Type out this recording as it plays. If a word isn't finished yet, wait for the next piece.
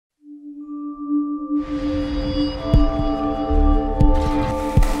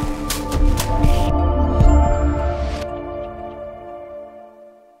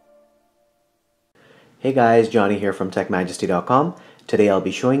Hey guys, Johnny here from TechMajesty.com. Today I'll be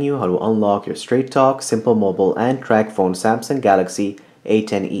showing you how to unlock your Straight Talk, Simple Mobile and Tracfone Samsung Galaxy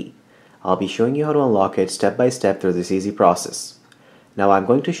A10e. I'll be showing you how to unlock it step by step through this easy process. Now I'm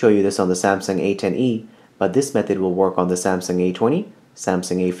going to show you this on the Samsung A10e, but this method will work on the Samsung A20,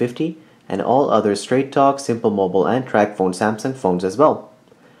 Samsung A50 and all other Straight Talk, Simple Mobile and Tracfone Samsung phones as well.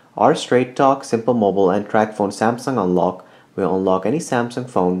 Our Straight Talk, Simple Mobile and Tracfone Samsung unlock will unlock any Samsung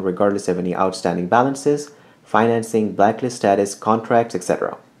phone regardless of any outstanding balances, financing, blacklist status, contracts,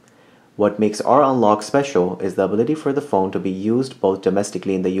 etc. What makes our unlock special is the ability for the phone to be used both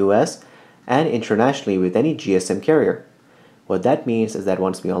domestically in the US and internationally with any GSM carrier. What that means is that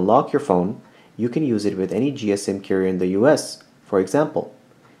once we unlock your phone, you can use it with any GSM carrier in the US. For example,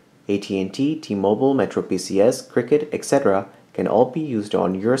 AT&T, T-Mobile, Metro PCS, Cricket, etc. can all be used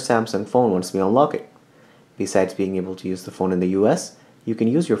on your Samsung phone once we unlock it. Besides being able to use the phone in the US, you can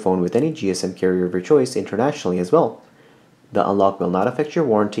use your phone with any GSM carrier of your choice internationally as well. The unlock will not affect your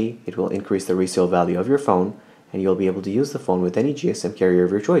warranty, it will increase the resale value of your phone, and you'll be able to use the phone with any GSM carrier of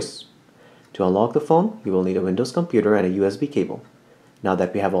your choice. To unlock the phone, you will need a Windows computer and a USB cable. Now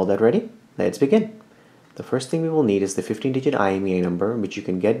that we have all that ready, let's begin. The first thing we will need is the 15-digit IMEI number, which you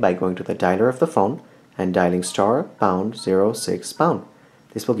can get by going to the dialer of the phone and dialing *#06#.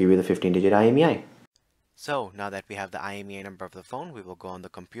 This will give you the 15-digit IMEI. So, now that we have the IMEI number of the phone, we will go on the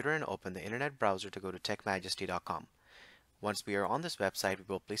computer and open the internet browser to go to TechMajesty.com. Once we are on this website, we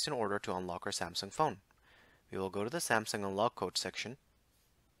will place an order to unlock our Samsung phone. We will go to the Samsung Unlock Code section.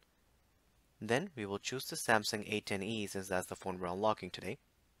 Then, we will choose the Samsung A10e since that's the phone we're unlocking today.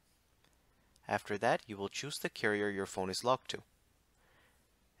 After that, you will choose the carrier your phone is locked to.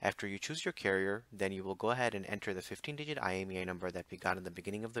 After you choose your carrier, then you will go ahead and enter the 15-digit IMEI number that we got in the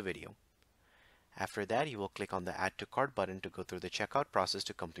beginning of the video. After that, you will click on the Add to Cart button to go through the checkout process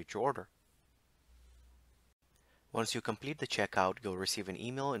to complete your order. Once you complete the checkout, you'll receive an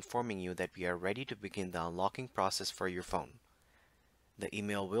email informing you that we are ready to begin the unlocking process for your phone. The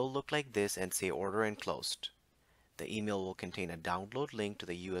email will look like this and say Order Enclosed. The email will contain a download link to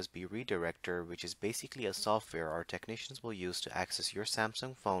the USB redirector, which is basically a software our technicians will use to access your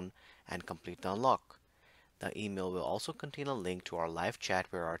Samsung phone and complete the unlock. The email will also contain a link to our live chat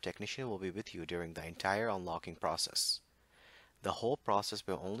where our technician will be with you during the entire unlocking process. The whole process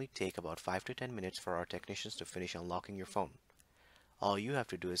will only take about 5 to 10 minutes for our technicians to finish unlocking your phone. All you have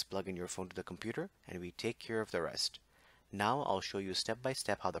to do is plug in your phone to the computer and we take care of the rest. Now I'll show you step by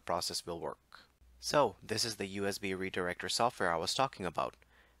step how the process will work. So, this is the USB redirector software I was talking about.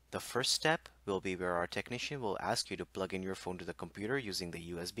 The first step will be where our technician will ask you to plug in your phone to the computer using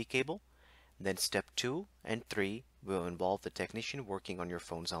the USB cable. Then step 2 and 3 will involve the technician working on your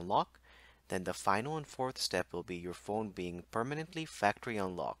phone's unlock. Then the final and fourth step will be your phone being permanently factory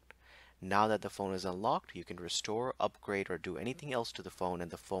unlocked. Now that the phone is unlocked, you can restore, upgrade, or do anything else to the phone and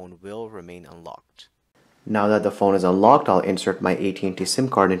the phone will remain unlocked. Now that the phone is unlocked, I'll insert my AT&T SIM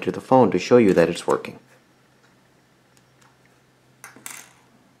card into the phone to show you that it's working.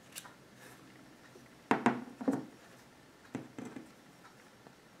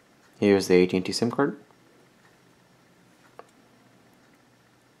 Here's the AT&T SIM card.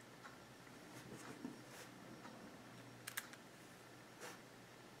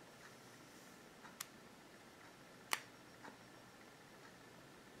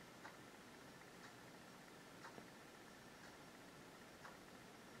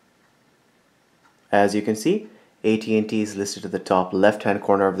 As you can see, AT&T is listed at the top left-hand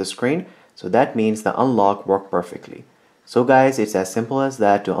corner of the screen, so that means the unlock worked perfectly. So guys, it's as simple as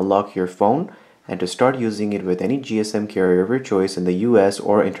that to unlock your phone and to start using it with any GSM carrier of your choice in the US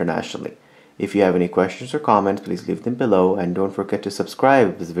or internationally. If you have any questions or comments, please leave them below and don't forget to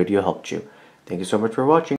subscribe if this video helped you. Thank you so much for watching.